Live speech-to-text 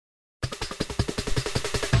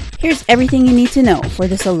Here's everything you need to know for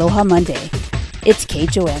this Aloha Monday. It's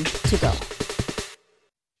KHON to go.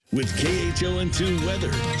 With KHON2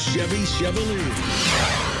 weather, Chevy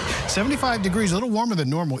Chevrolet. 75 degrees, a little warmer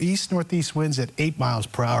than normal. East-northeast winds at 8 miles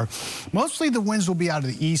per hour. Mostly the winds will be out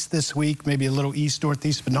of the east this week, maybe a little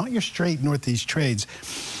east-northeast, but not your straight northeast trades.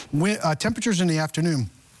 Temperatures in the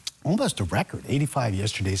afternoon, almost a record. 85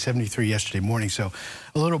 yesterday, 73 yesterday morning, so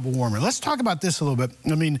a little bit warmer. Let's talk about this a little bit.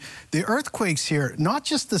 I mean, the earthquakes here, not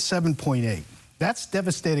just the 7.8. That's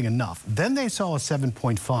devastating enough. Then they saw a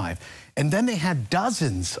 7.5, and then they had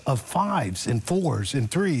dozens of 5s and 4s and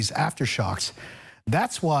 3s aftershocks.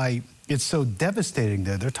 That's why it's so devastating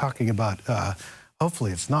there. They're talking about,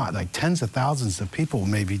 hopefully it's not, like tens of thousands of people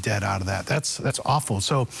may be dead out of that. That's awful.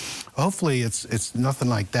 So hopefully it's nothing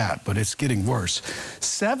like that, but it's getting worse.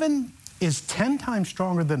 7 is 10 times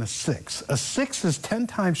stronger than a 6. A 6 is 10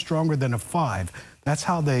 times stronger than a 5. That's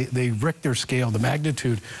how they Richter scale, the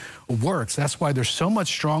magnitude works. That's why they're so much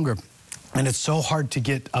stronger. And it's so hard to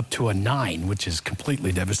get up to a 9, which is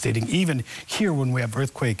completely devastating, even here when we have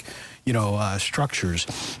earthquake, structures.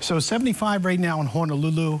 So 75 right now in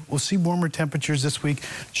Honolulu. We'll see warmer temperatures this week.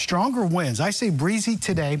 Stronger winds. I say breezy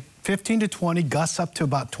today, 15 to 20, gusts up to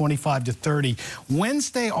about 25 to 30.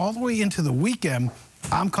 Wednesday all the way into the weekend,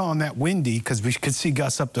 I'm calling that windy because we could see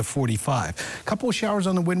gusts up to 45. A couple of showers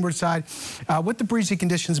on the windward side. With the breezy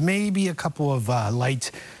conditions, maybe a couple of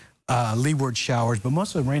light leeward showers, but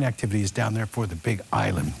most of the rain activity is down there for the Big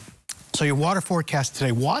Island. So your water forecast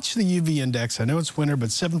today, watch the UV index. I know it's winter, but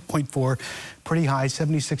 7.4, pretty high.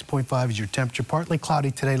 76.5 is your temperature. Partly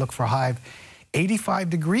cloudy today, look for a high of 85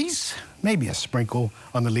 degrees. Maybe a sprinkle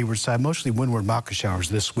on the leeward side, mostly windward Maka showers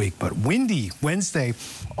this week, but windy Wednesday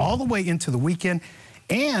all the way into the weekend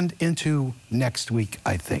and into next week,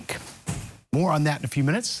 I think. More on that in a few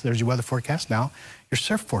minutes. There's your weather forecast. Now, your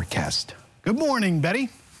surf forecast. Good morning, Betty.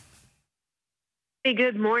 Hey,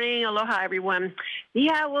 good morning. Aloha, everyone.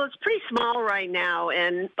 Yeah, well, it's pretty small right now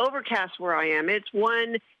and overcast where I am. It's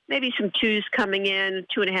 1, maybe some 2s coming in,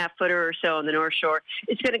 2.5-footer or so on the North Shore.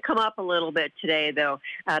 It's going to come up a little bit today, though,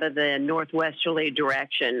 out of the northwesterly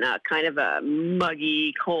direction. Kind of a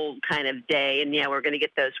muggy, cold kind of day. And, yeah, we're going to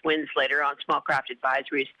get those winds later on. Small craft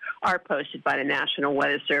advisories are posted by the National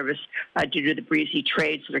Weather Service due to the breezy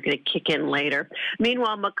trade, so they're going to kick in later.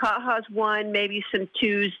 Meanwhile, Makaha's 1, maybe some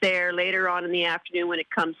 2s there. Later on in the afternoon when it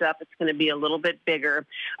comes up, it's going to be a little bit bigger.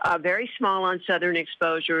 Very small on southern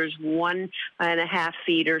exposures, 1.5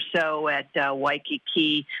 feet or so at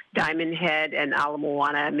Waikiki, Diamond Head, and Ala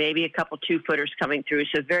Moana. Maybe a couple 2-footers coming through,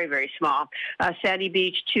 so very, very small. Sandy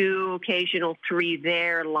Beach, 2, occasional 3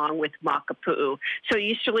 there, along with Makapu'u. So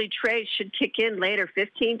easterly trades should kick in later,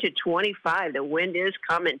 15 to 25. The wind is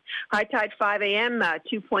coming. High tide 5 a.m.,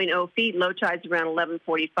 2.0 feet. Low tides around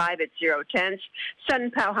 11:45 at 0:10.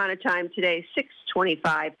 Sun Pauhana time today,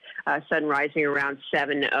 6:25. Sun rising around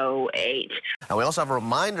 7:08. And we also have a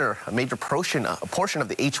reminder, a major portion of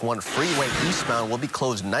the H1 freeway eastbound will be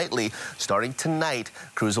closed nightly. Starting tonight,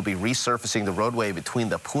 crews will be resurfacing the roadway between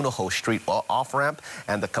the Punahou Street off-ramp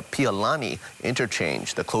and the Kapiolani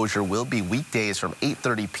interchange. The closure will be weekdays from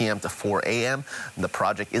 8:30 p.m. to 4 a.m. The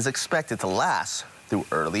project is expected to last through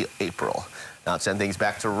early April. Now let's send things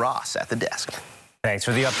back to Ross at the desk. Thanks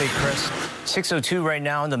for the update, Chris. 6:02 right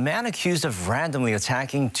now, and the man accused of randomly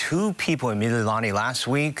attacking 2 people in Mililani last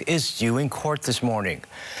week is due in court this morning.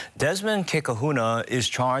 Desmond Kekahuna is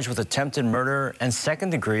charged with attempted murder and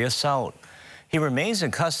second-degree assault. He remains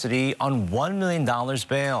in custody on $1 million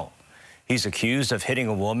bail. He's accused of hitting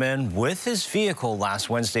a woman with his vehicle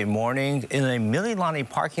last Wednesday morning in a Mililani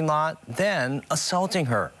parking lot, then assaulting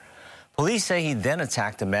her. Police say he then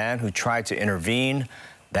attacked a man who tried to intervene.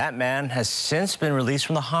 That man has since been released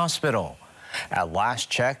from the hospital. At last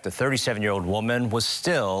check, the 37-year-old woman was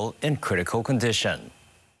still in critical condition.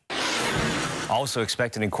 Also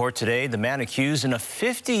expected in court today, the man accused in a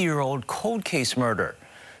 50-year-old cold case murder.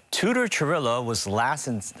 Tudor Chirilla was last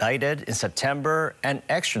indicted in September and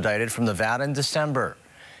extradited from Nevada in December.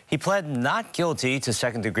 He pled not guilty to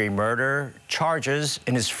second-degree murder charges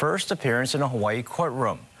in his first appearance in a Hawaii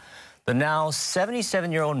courtroom. The now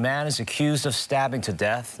 77-year-old man is accused of stabbing to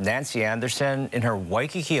death Nancy Anderson in her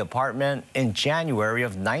Waikiki apartment in January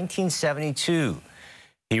of 1972.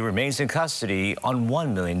 He remains in custody on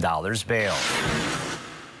 $1 million bail.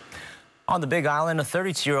 On the Big Island, a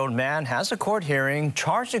 32-year-old man has a court hearing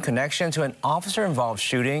charged in connection to an officer-involved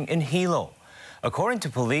shooting in Hilo. According to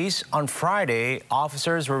police, on Friday,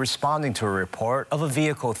 officers were responding to a report of a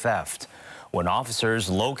vehicle theft. When officers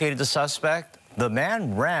located the suspect, the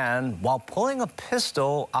man ran while pulling a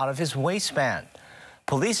pistol out of his waistband.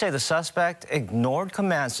 Police say the suspect ignored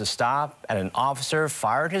commands to stop and an officer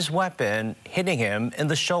fired his weapon, hitting him in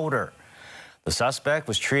the shoulder. The suspect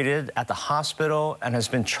was treated at the hospital and has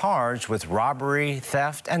been charged with robbery,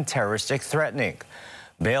 theft, and terroristic threatening.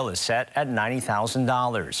 Bail is set at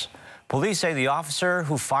 $90,000. Police say the officer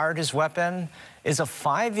who fired his weapon is a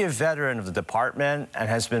 5-year veteran of the department and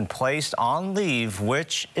has been placed on leave,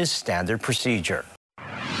 which is standard procedure.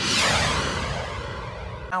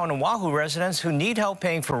 Now, in Oahu, residents who need help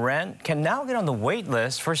paying for rent can now get on the wait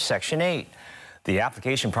list for Section 8. The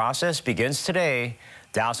application process begins today.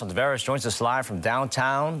 Dallas Ontiveros joins us live from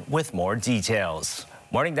downtown with more details.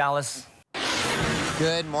 Morning, Dallas.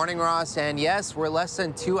 Good morning, Ross. And yes, we're less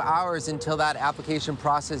than 2 hours until that application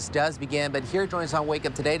process does begin. But here joins us on Wake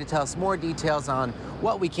Up Today to tell us more details on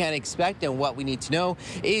what we can expect and what we need to know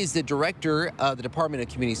is the director of the Department of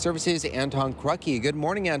Community Services, Anton Krucki. Good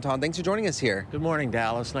morning, Anton. Thanks for joining us here. Good morning,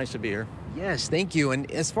 Dallas. Nice to be here. Yes, thank you. And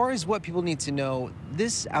as far as what people need to know,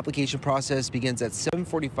 this application process begins at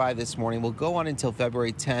 7:45 this morning. Will go on until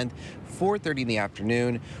February 10th, 4:30 in the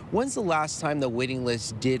afternoon. When's the last time the waiting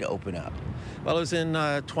list did open up? Well, it was in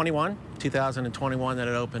 2021 that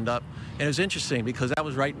it opened up. And it was interesting because that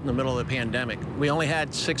was right in the middle of the pandemic. We only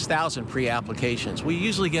had 6,000 pre-applications. We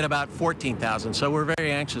usually get about 14,000, so we're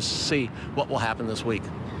very anxious to see what will happen this week.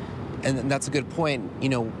 And that's a good point. You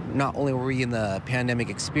know, not only were we in the pandemic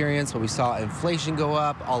experience, but we saw inflation go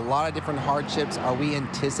up, a lot of different hardships. Are we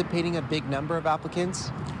anticipating a big number of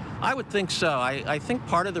applicants? I would think so. I think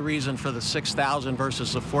part of the reason for the 6,000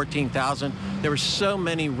 versus the 14,000, there were so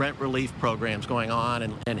many rent relief programs going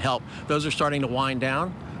on and help. Those are starting to wind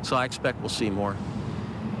down, so I expect we'll see more.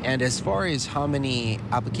 And as far as how many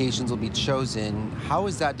applications will be chosen, how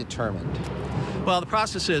is that determined? Well, the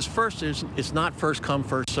process is first, it's not first come,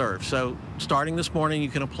 first serve. So starting this morning, you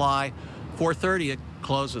can apply. 4:30 it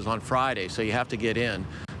closes on Friday, so you have to get in.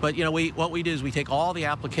 But you know, what we do is we take all the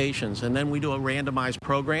applications and then we do a randomized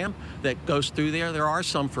program that goes through there. There are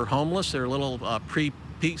some for homeless. They're little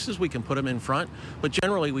pre-pieces. We can put them in front. But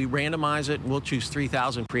generally, we randomize it and we'll choose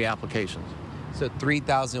 3,000 pre-applications. So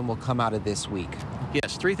 3,000 will come out of this week?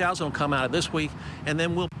 Yes, 3,000 will come out of this week. And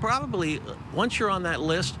then we'll probably, once you're on that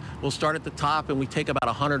list, we'll start at the top and we take about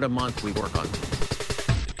 100 a month we work on.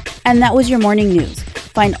 And that was your morning news.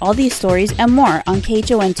 Find all these stories and more on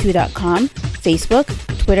KHON2.com, Facebook,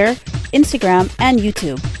 Twitter, Instagram, and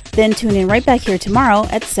YouTube. Then tune in right back here tomorrow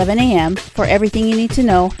at 7 a.m. for everything you need to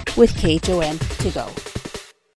know with KHON to go.